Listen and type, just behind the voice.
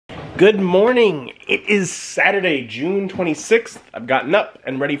Good morning. It is Saturday, June 26th. I've gotten up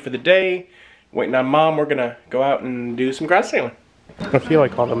and ready for the day. Waiting on Mom. We're gonna go out and do some grass sailing. I feel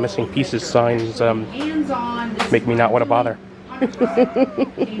like all the missing pieces signs make me not want to bother.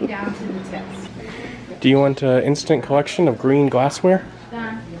 Do you want an instant collection of green glassware?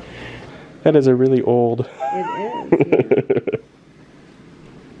 That is a really old. It is.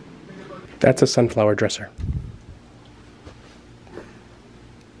 That's a sunflower dresser.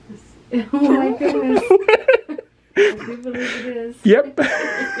 Oh my goodness. I do believe it is. Yep.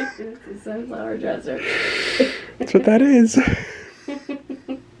 It's a sunflower dresser. That's what that is. Oh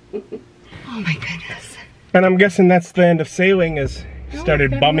my goodness. And I'm guessing that's the end of sailing, as you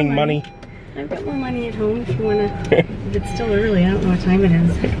started bumming money. I've got more money at home if you want to. If it's still early, I don't know what time it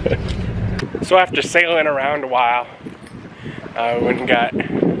is. So after sailing around a while, we went and got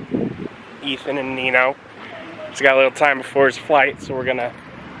Ethan and Nino. He's got a little time before his flight, so we're gonna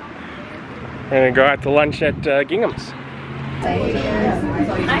go out to lunch at Gingham's.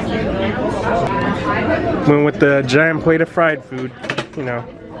 Went with the giant plate of fried food, you know.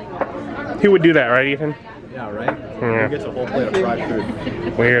 Who would do that, right, Ethan? Yeah, right? Yeah. Who gets a whole plate of fried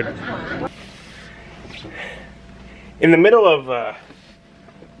food? Weird. In the middle of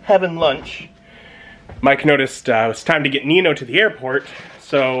having lunch, Mike noticed it was time to get Nino to the airport,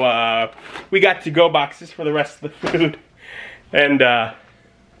 so we got to-go boxes for the rest of the food. And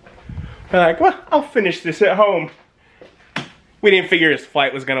we're like, well, I'll finish this at home. We didn't figure his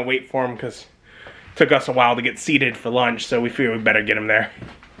flight was gonna wait for him because it took us a while to get seated for lunch, so we figured we better get him there.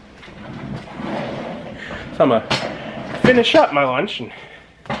 So I'm gonna finish up my lunch and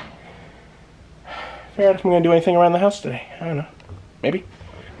figure out if I'm gonna do anything around the house today. I don't know, maybe.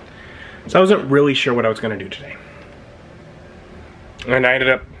 So I wasn't really sure what I was gonna do today. And I ended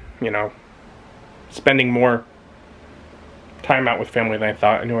up, you know, spending more time out with family than I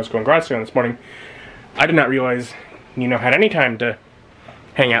thought. I knew I was going garage sailing this morning. I did not realize Nino had any time to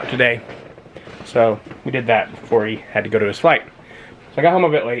hang out today. So we did that before he had to go to his flight. So I got home a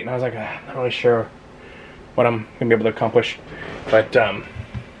bit late and I was like, I'm not really sure what I'm gonna be able to accomplish. But I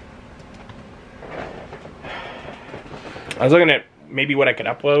was looking at maybe what I could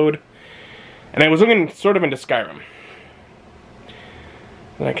upload. And I was looking sort of into Skyrim.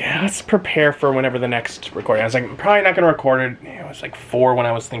 Like, let's prepare for whenever the next recording. I was like, I'm probably not going to record it. It was like 4 when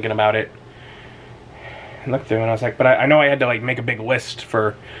I was thinking about it. And looked through and I was like, but I know I had to like make a big list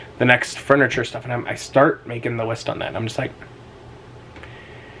for the next furniture stuff. And I start making the list on that. And I'm just like,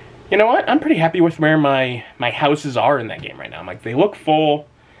 you know what? I'm pretty happy with where my houses are in that game right now. I'm like, they look full.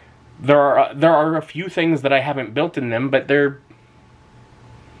 There are a few things that I haven't built in them, but they're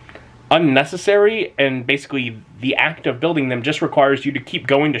unnecessary, and basically the act of building them just requires you to keep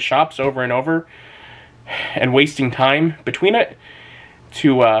going to shops over and over and wasting time between it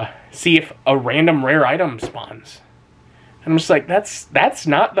to see if a random rare item spawns. And I'm just like, that's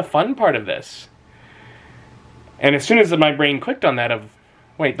not the fun part of this. And as soon as my brain clicked on that of,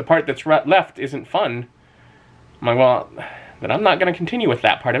 wait, the part that's left isn't fun, I'm like, well, then I'm not going to continue with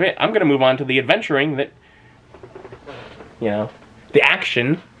that part of it. I'm going to move on to the adventuring that, you know, the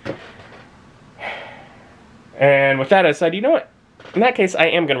action. And with that, I said, you know what? In that case, I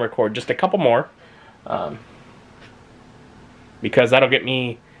am going to record just a couple more. Because that'll get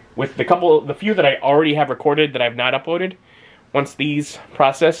me, with the few that I already have recorded that I've not uploaded, once these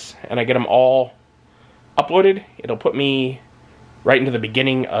process and I get them all uploaded, it'll put me right into the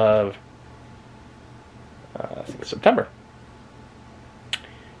beginning of I think September.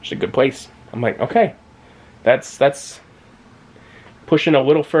 It's a good place. I'm like, okay, that's pushing a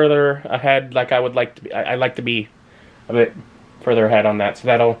little further ahead, like I would like to be. I like to be a bit further ahead on that, so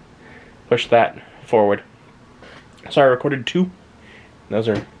that'll push that forward. So I recorded 2. Those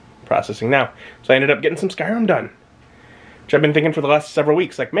are processing now. So I ended up getting some Skyrim done, which I've been thinking for the last several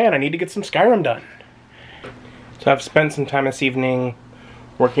weeks. Like, man, I need to get some Skyrim done. So I've spent some time this evening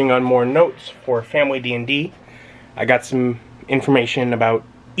working on more notes for Family D&D. I got some information about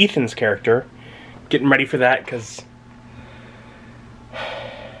Ethan's character, getting ready for that because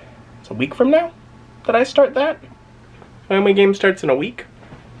a week from now that I start that. Family game starts in a week.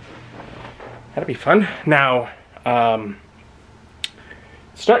 That'll be fun. Now,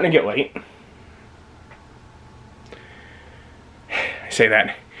 it's starting to get late. I say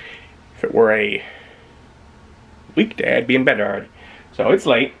that. If it were a weekday, I'd be in bed already. So it's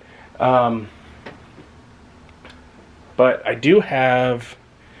late. But I do have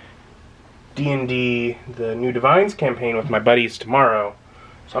D&D, the New Divines campaign with my buddies tomorrow.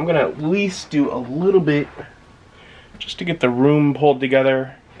 So I'm going to at least do a little bit just to get the room pulled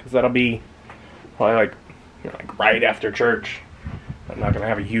together, because that'll be probably like right after church. I'm not gonna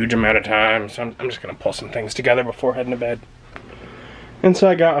have a huge amount of time, so I'm just gonna pull some things together before heading to bed. And so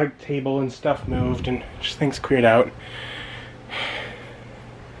I got a table and stuff moved and just things cleared out.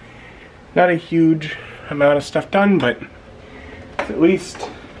 Not a huge amount of stuff done, but it's at least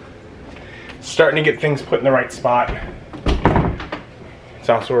starting to get things put in the right spot. It's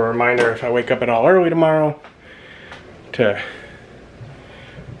also a reminder if I wake up at all early tomorrow to,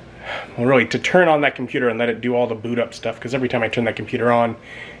 well, really to turn on that computer and let it do all the boot up stuff, because every time I turn that computer on,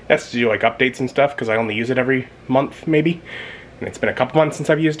 that's to do like updates and stuff, because I only use it every month maybe, and it's been a couple months since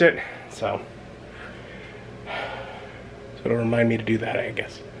I've used it, so it'll remind me to do that, I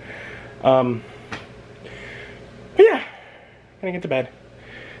guess. But yeah, I'm gonna get to bed.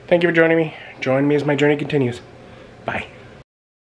 Thank you for joining me. Join me as my journey continues. Bye.